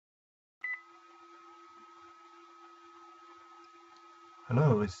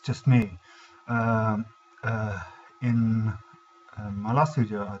Hello, it's just me. Um, uh, in my last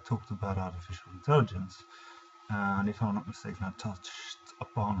video, I talked about artificial intelligence, and if I'm not mistaken, I touched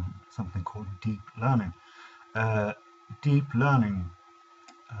upon something called deep learning. Uh, Deep learning,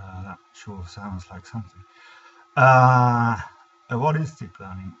 that sure sounds like something. What is deep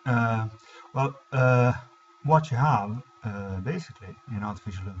learning? Well, what you have basically in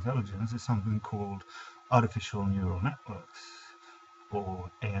artificial intelligence is something called artificial neural networks,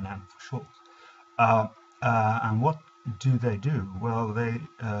 or ANN for short. Uh, and what do they do? Well, they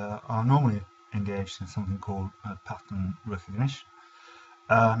are normally engaged in something called pattern recognition.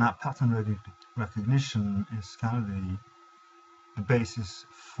 Now, recognition is kind of the basis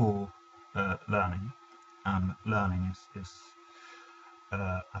for learning, and learning is as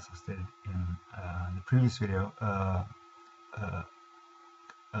I stated in the previous video, uh,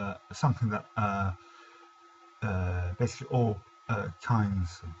 something that basically all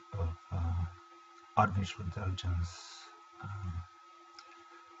kinds of artificial intelligence um,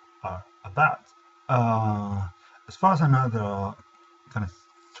 are about. As far as I know, there are kind of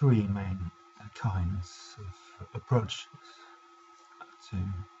three main kinds of approaches to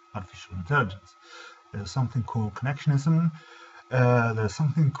artificial intelligence. There's something called connectionism, there's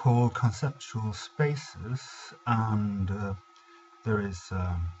something called conceptual spaces, and there is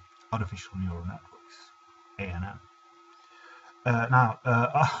artificial neural networks, ANN. Now,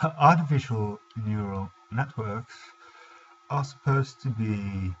 artificial neural networks are supposed to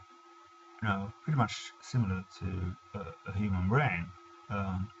be, pretty much similar to a human brain,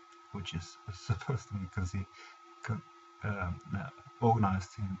 which is supposed to be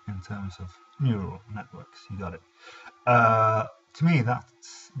organized in terms of neural networks. You got it. To me, that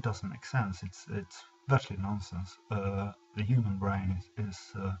doesn't make sense. It's virtually nonsense. The human brain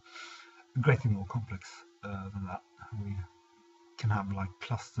is greatly more complex than that. We can have like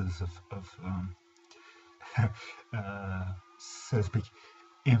clusters of so to speak,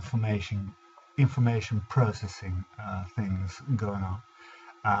 information processing things going on,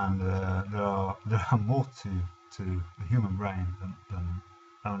 and there are more to the human brain than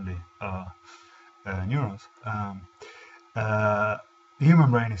only neurons. The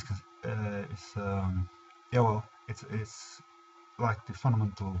human brain it's like the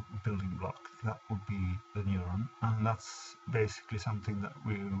fundamental building block. That would be the neuron, and that's basically something that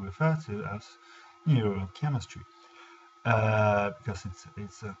we refer to as neurochemistry, because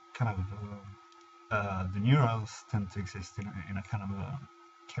it's a kind of the neurons tend to exist in a kind of a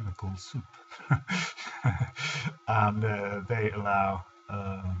chemical soup, and they allow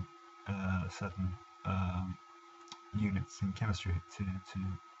certain units in chemistry to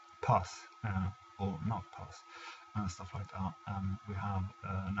pass or not pass and stuff like that. We have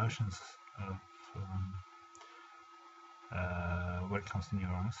notions of when it comes to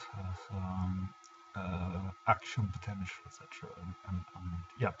neurons, action potential, etc.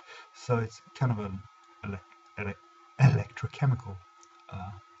 Yeah, so it's kind of an electrochemical,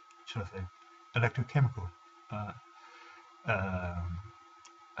 should I say, electrochemical uh,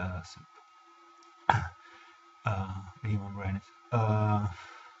 um, soup. The human brain is.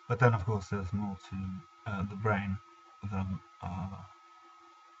 But then, of course, there's more to the brain than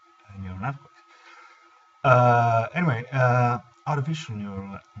neural networks. Anyway, artificial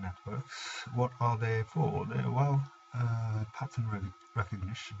neural networks, what are they for? Well, pattern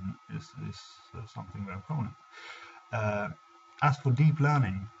recognition is something very prominent. As for deep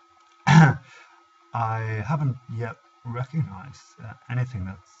learning, I haven't yet recognized anything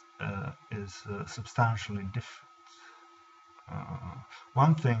that is substantially different.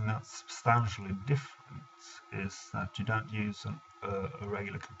 One thing that's substantially different is that you don't use a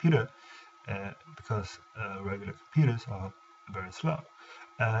regular computer because regular computers are very slow.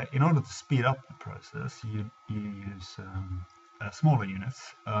 In order to speed up the process, you use smaller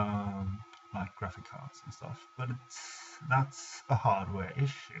units like graphic cards and stuff, but that's a hardware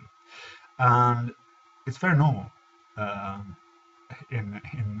issue, and it's very normal in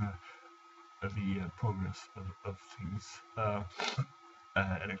the progress of things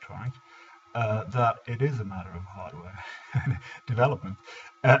electronic, that it is a matter of hardware development.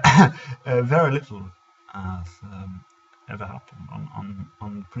 Very little has ever happened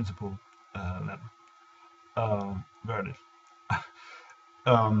on principle level. Very little.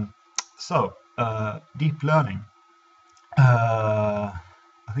 Um, so, deep learning. I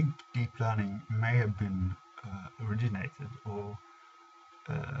think deep learning may have been originated or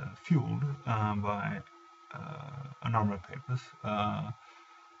fueled by a number of papers,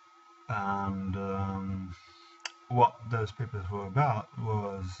 and what those papers were about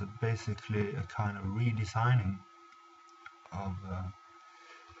was basically a kind of redesigning of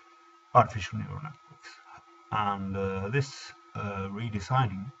artificial neural networks. And this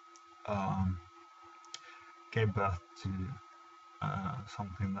redesigning gave birth to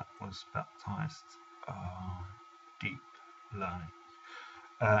something that was baptized deep learning.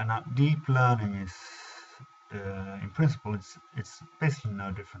 Now, deep learning is, in principle, it's basically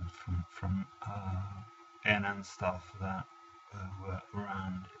no different from NN stuff that were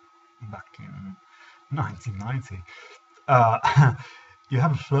around back in 1990. You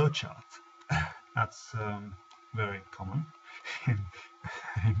have a flowchart. That's very common in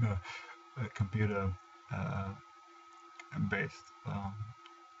a computer based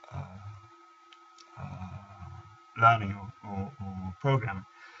learning or programming.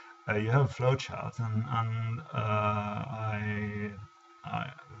 You have a flowchart, and I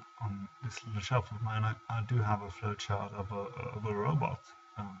on this little shelf of mine, I do have a flowchart of a robot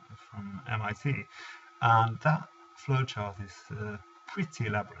from MIT, and that flowchart is pretty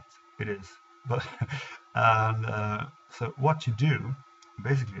elaborate. It is, but and so what you do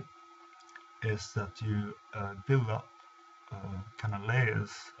basically is that you build up kind of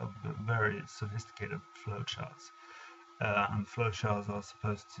layers of the very sophisticated flowcharts. And flowcharts are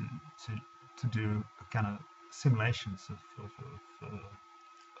supposed to do kind of simulations of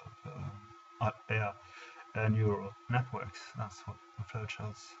neural networks. That's what the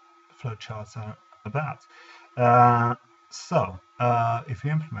flowcharts are about. So if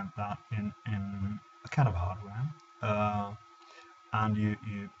you implement that in a kind of hardware, and you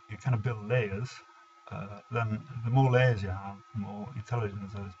kind of build layers, then the more layers you have, the more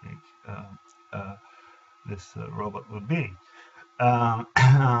intelligent, so to speak, this robot will be.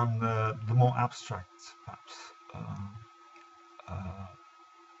 And the more abstract, perhaps,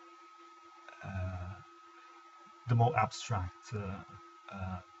 the more abstract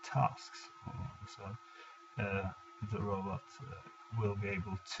tasks, so the robot will be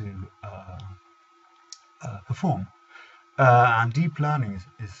able to perform. And deep learning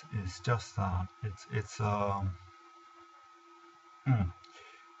is just that. It's a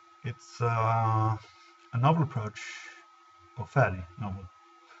novel approach, or fairly novel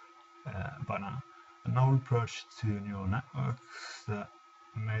by now, a novel approach to neural networks that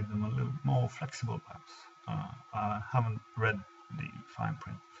made them a little more flexible, perhaps. I haven't read the fine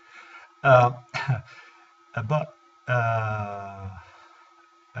print, but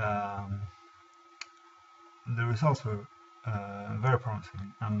the results were very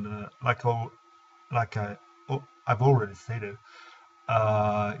promising, and I've already stated,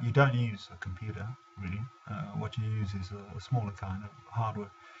 you don't use a computer, really. What you use is a smaller kind of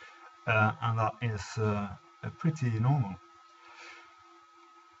hardware, and that is pretty normal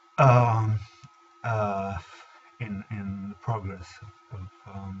in the progress of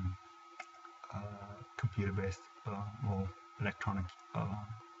computer-based or electronic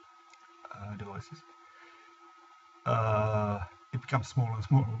devices. It becomes smaller and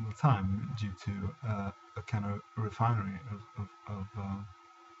smaller all the time due to a kind of refinery of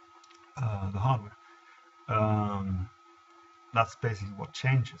the hardware. That's basically what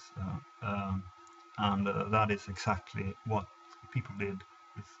changes, and that is exactly what people did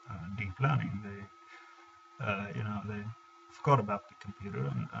with deep learning. They forgot about the computer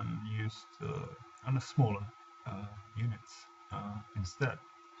and used on a smaller units instead.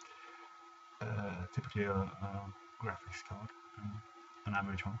 Typically a graphics card, an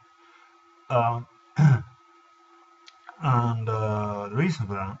average one. And the reason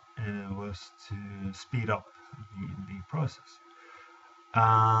for that was to speed up the process.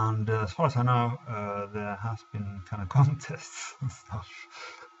 And as far as I know, there has been kind of contests and stuff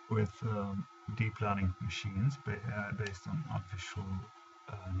with deep learning machines based on artificial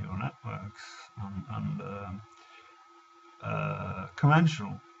neural networks and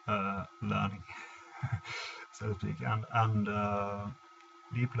conventional learning, so to speak, and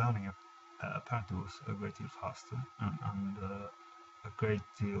deep learning apparently was a great deal faster and a great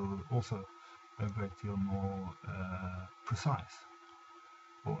deal more precise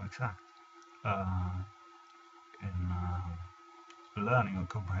or exact in learning or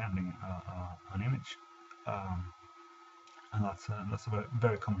comprehending an image, and that's a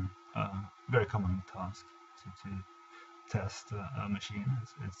very common task to test a machine.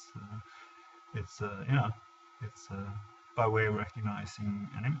 It's by way of recognizing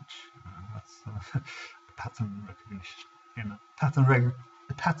an image. That's pattern recognition. Pattern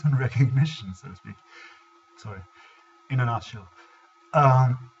recognition, so to speak. Sorry, in a nutshell.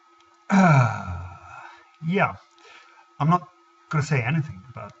 Yeah, I'm not going to say anything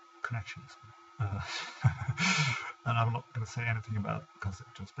about connections, and I'm not going to say anything about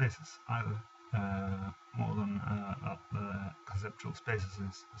conceptual spaces either. more than the conceptual spaces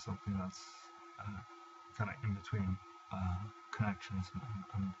is something that's kind of in between connections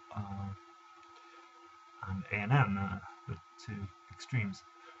and ANN, the two extremes.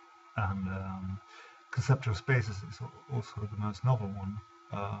 And conceptual spaces is also the most novel one.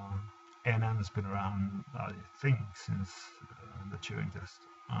 ANN has been around, I think, since the Turing test,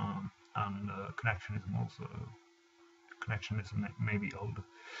 and connectionism may be older,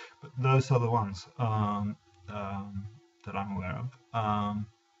 but those are the ones that I'm aware of.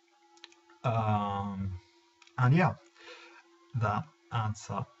 And yeah, that adds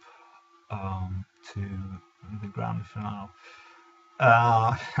up to the grand finale.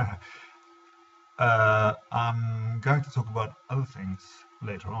 I'm going to talk about other things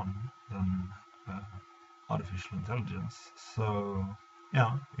later on than artificial intelligence. So,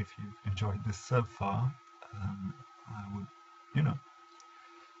 yeah, if you've enjoyed this so far, I would,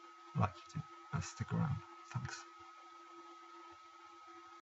 like you to stick around. Thanks.